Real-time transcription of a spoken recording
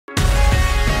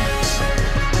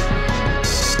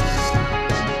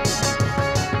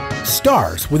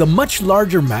Stars with a much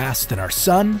larger mass than our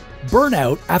Sun burn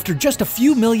out after just a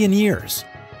few million years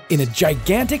in a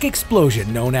gigantic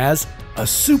explosion known as a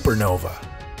supernova.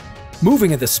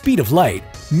 Moving at the speed of light,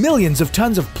 millions of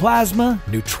tons of plasma,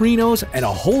 neutrinos, and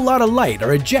a whole lot of light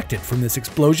are ejected from this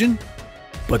explosion.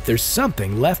 But there's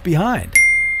something left behind.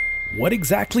 What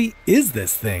exactly is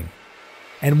this thing?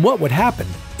 And what would happen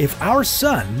if our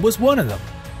Sun was one of them?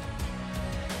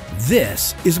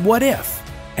 This is What If.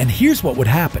 And here's what would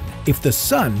happen if the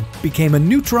Sun became a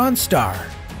neutron star.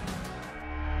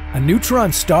 A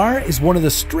neutron star is one of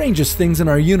the strangest things in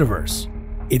our universe.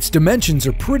 Its dimensions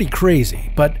are pretty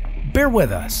crazy, but bear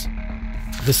with us.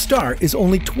 The star is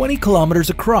only 20 kilometers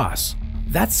across.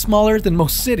 That's smaller than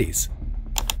most cities.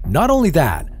 Not only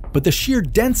that, but the sheer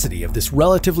density of this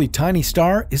relatively tiny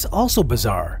star is also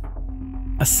bizarre.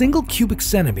 A single cubic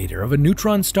centimeter of a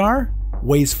neutron star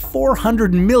weighs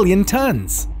 400 million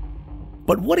tons.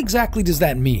 But what exactly does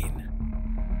that mean?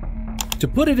 To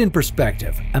put it in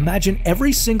perspective, imagine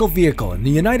every single vehicle in the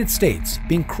United States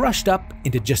being crushed up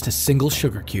into just a single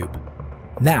sugar cube.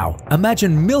 Now,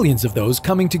 imagine millions of those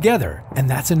coming together, and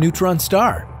that's a neutron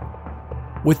star.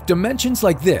 With dimensions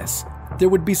like this, there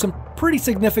would be some pretty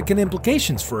significant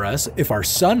implications for us if our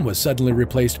Sun was suddenly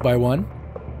replaced by one.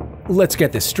 Let's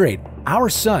get this straight, our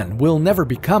Sun will never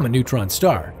become a neutron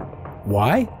star.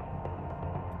 Why?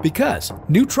 Because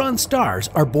neutron stars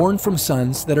are born from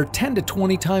suns that are 10 to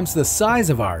 20 times the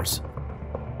size of ours.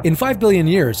 In 5 billion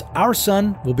years, our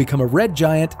Sun will become a red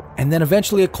giant and then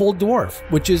eventually a cold dwarf,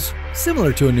 which is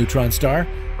similar to a neutron star,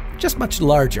 just much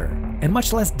larger and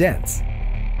much less dense.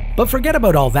 But forget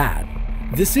about all that.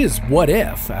 This is what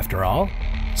if, after all.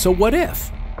 So what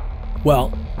if?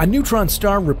 Well, a neutron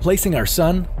star replacing our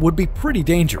Sun would be pretty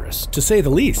dangerous, to say the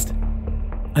least.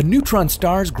 A neutron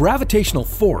star's gravitational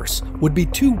force would be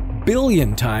 2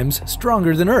 billion times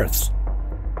stronger than Earth's.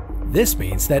 This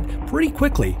means that pretty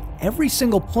quickly, every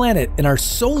single planet in our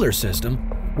solar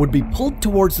system would be pulled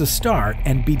towards the star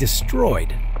and be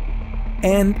destroyed.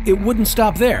 And it wouldn't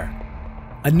stop there.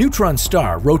 A neutron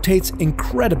star rotates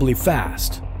incredibly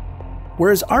fast.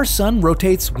 Whereas our Sun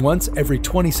rotates once every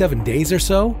 27 days or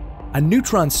so, a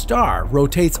neutron star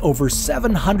rotates over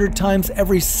 700 times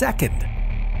every second.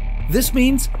 This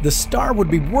means the star would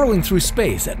be whirling through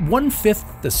space at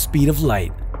 1/5 the speed of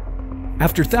light.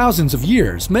 After thousands of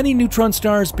years, many neutron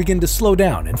stars begin to slow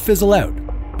down and fizzle out,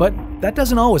 but that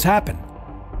doesn't always happen.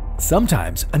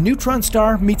 Sometimes a neutron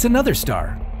star meets another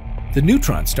star. The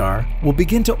neutron star will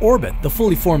begin to orbit the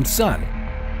fully formed Sun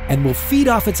and will feed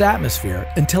off its atmosphere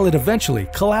until it eventually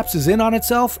collapses in on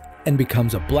itself and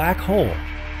becomes a black hole.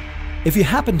 If you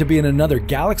happen to be in another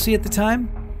galaxy at the time,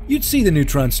 you'd see the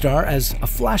neutron star as a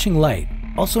flashing light,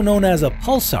 also known as a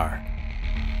pulsar.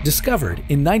 Discovered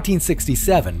in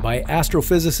 1967 by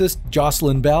astrophysicist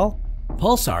Jocelyn Bell,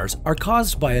 pulsars are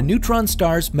caused by a neutron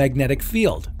star's magnetic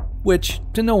field, which,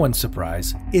 to no one's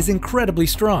surprise, is incredibly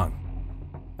strong.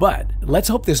 But let's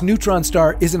hope this neutron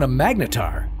star isn't a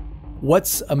magnetar.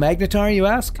 What's a magnetar, you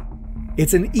ask?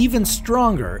 It's an even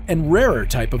stronger and rarer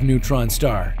type of neutron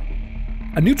star.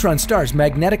 A neutron star's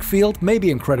magnetic field may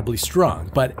be incredibly strong,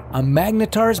 but a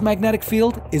magnetar's magnetic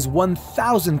field is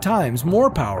 1,000 times more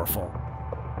powerful.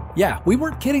 Yeah, we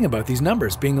weren't kidding about these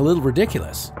numbers being a little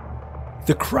ridiculous.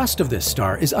 The crust of this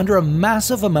star is under a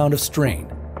massive amount of strain.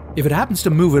 If it happens to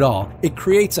move at all, it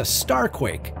creates a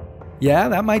starquake. Yeah,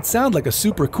 that might sound like a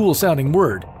super cool sounding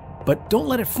word, but don't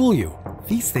let it fool you.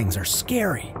 These things are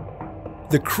scary.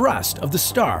 The crust of the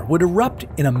star would erupt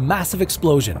in a massive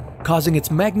explosion, causing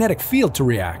its magnetic field to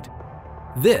react.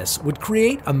 This would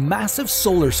create a massive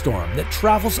solar storm that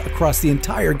travels across the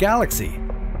entire galaxy.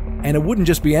 And it wouldn't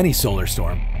just be any solar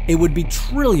storm, it would be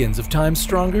trillions of times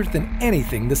stronger than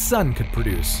anything the Sun could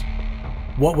produce.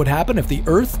 What would happen if the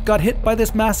Earth got hit by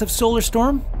this massive solar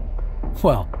storm?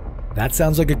 Well, that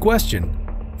sounds like a question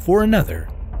for another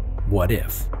What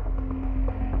If.